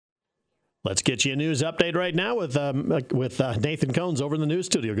Let's get you a news update right now with Nathan Cones over in the news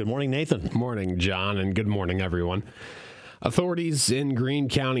studio. Good morning, Nathan. Morning, John, and good morning, everyone. Authorities in Greene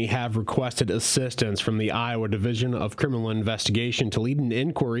County have requested assistance from the Iowa Division of Criminal Investigation to lead an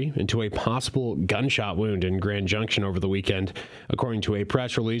inquiry into a possible gunshot wound in Grand Junction over the weekend. According to a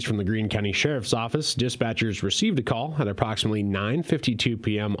press release from the Greene County Sheriff's Office, dispatchers received a call at approximately 9:52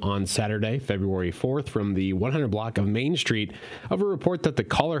 p.m. on Saturday, February 4th, from the 100 block of Main Street of a report that the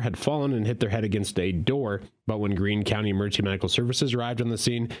caller had fallen and hit their head against a door. But when Greene County Emergency Medical Services arrived on the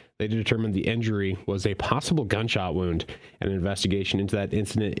scene, they determined the injury was a possible gunshot wound. An investigation into that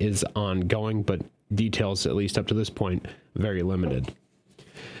incident is ongoing, but details, at least up to this point, very limited.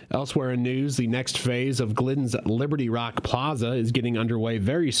 Elsewhere in news, the next phase of Glidden's Liberty Rock Plaza is getting underway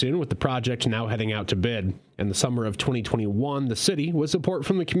very soon, with the project now heading out to bid. In the summer of 2021, the city, with support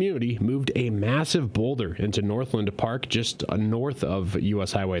from the community, moved a massive boulder into Northland Park just north of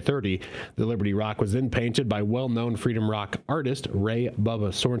U.S. Highway 30. The Liberty Rock was then painted by well-known Freedom Rock artist Ray Bubba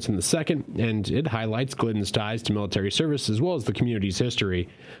Sorensen II, and it highlights Glidden's ties to military service as well as the community's history.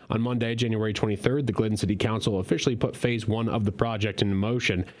 On Monday, January 23rd, the Glidden City Council officially put Phase 1 of the project into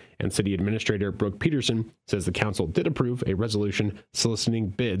motion, and City Administrator Brooke Peterson says the council did approve a resolution soliciting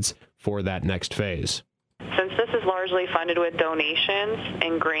bids for that next phase. Since this is largely funded with donations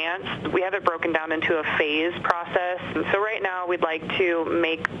and grants, we have it broken down into a phase process. So right now we'd like to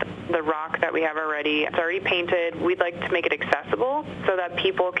make the rock that we have already, it's already painted, we'd like to make it accessible so that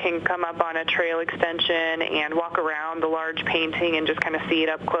people can come up on a trail extension and walk around the large painting and just kind of see it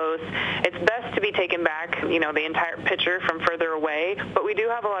up close. It's best to be taken back, the entire picture from further away, but we do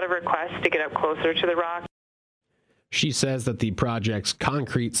have a lot of requests to get up closer to the rock. She says that the project's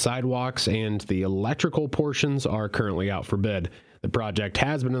concrete sidewalks and the electrical portions are currently out for bid. The project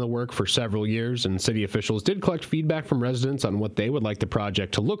has been in the work for several years, and city officials did collect feedback from residents on what they would like the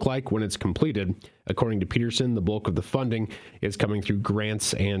project to look like when it's completed. According to Peterson, the bulk of the funding is coming through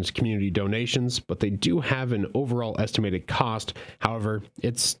grants and community donations, but they do have an overall estimated cost. However,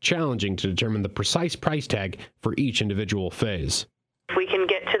 it's challenging to determine the precise price tag for each individual phase. If we can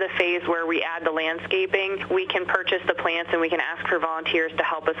get to the phase where we add the landscaping, we can purchase the plants and we can ask for volunteers to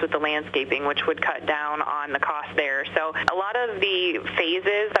help us with the landscaping, which would cut down on the cost there. So a lot of the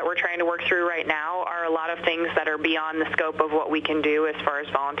phases that we're trying to work through right now are a lot of things that are beyond the scope of what we can do as far as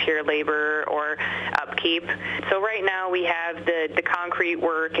volunteer labor or upkeep. So right now we have the concrete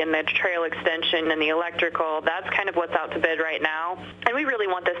work and the trail extension and the electrical. That's kind of what's out to bid right now. And we really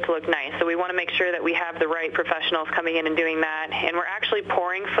want this to look nice. So we want to make sure that we have the right professionals coming in and doing that. And we're actually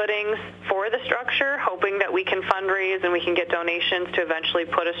pouring footings for the structure, hoping that we can fundraise and we can get donations to eventually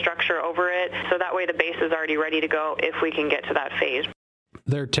put a structure over it. So that way the base is already ready to go if we can get to that phase.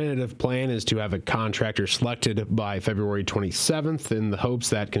 Their tentative plan is to have a contractor selected by February 27th in the hopes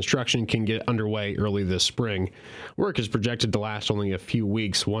that construction can get underway early this spring. Work is projected to last only a few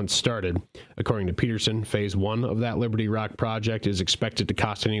weeks once started. According to Peterson, Phase 1 of that Liberty Rock project is expected to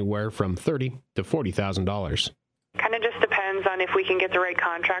cost anywhere from $30,000 to $40,000. Kind of just depends on if we can get the right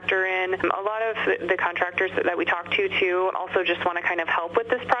contractor in. A lot of the contractors that we talk to, too, also just want to kind of help with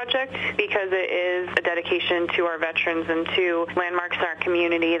this project because it is a dedication to our veterans and to landmarks in our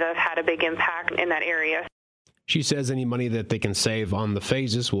community that have had a big impact in that area. She says any money that they can save on the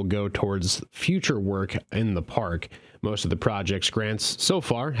phases will go towards future work in the park. Most of the project's grants so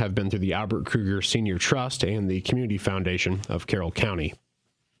far have been through the Albert Kruger Senior Trust and the Community Foundation of Carroll County.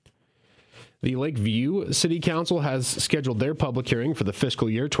 The Lakeview City Council has scheduled their public hearing for the fiscal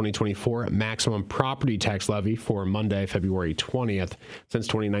year 2024 maximum property tax levy for Monday, February 20th. Since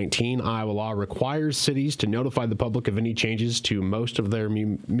 2019, Iowa law requires cities to notify the public of any changes to most of their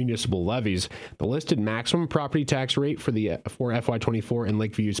municipal levies. The listed maximum property tax rate for FY24 in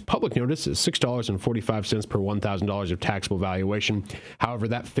Lakeview's public notice is $6.45 per $1,000 of taxable valuation. However,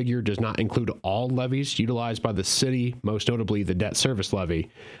 that figure does not include all levies utilized by the city, most notably the debt service levy.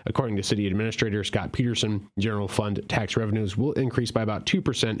 According to City Administrator Scott Peterson, general fund tax revenues will increase by about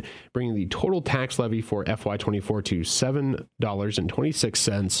 2%, bringing the total tax levy for FY24 to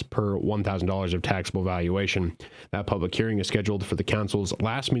 $7.26 per $1,000 of taxable valuation. That public hearing is scheduled for the council's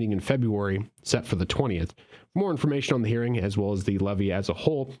last meeting in February, set for the 20th. For more information on the hearing, as well as the levy as a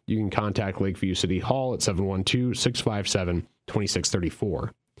whole, you can contact Lakeview City Hall at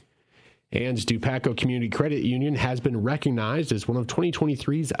 712-657-2634. And Dupaco Community Credit Union has been recognized as one of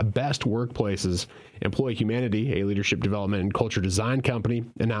 2023's best workplaces. Employee Humanity, a leadership development and culture design company,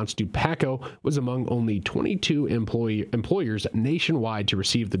 announced Dupaco was among only 22 employers nationwide to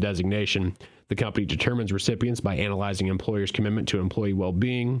receive the designation. The company determines recipients by analyzing employers' commitment to employee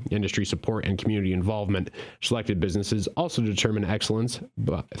well-being, industry support, and community involvement. Selected businesses also determine excellence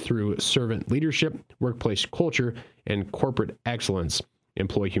through servant leadership, workplace culture, and corporate excellence.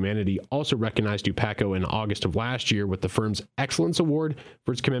 Employee Humanity also recognized Dupaco in August of last year with the firm's Excellence Award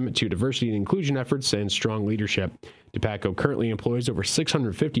for its commitment to diversity and inclusion efforts and strong leadership. Dupaco currently employs over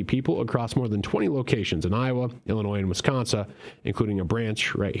 650 people across more than 20 locations in Iowa, Illinois, and Wisconsin, including a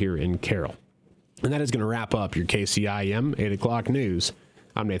branch right here in Carroll. And that is going to wrap up your KCIM 8 o'clock news.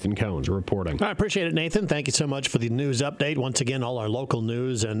 I'm Nathan Cones reporting. I appreciate it, Nathan. Thank you so much for the news update. Once again, all our local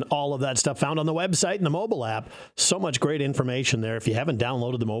news and all of that stuff found on the website and the mobile app. So much great information there. If you haven't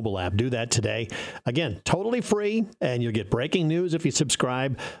downloaded the mobile app, do that today. Again, totally free, and you'll get breaking news if you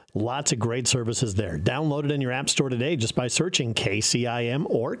subscribe. Lots of great services there. Download it in your app store today just by searching KCIM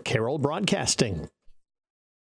or Carroll Broadcasting.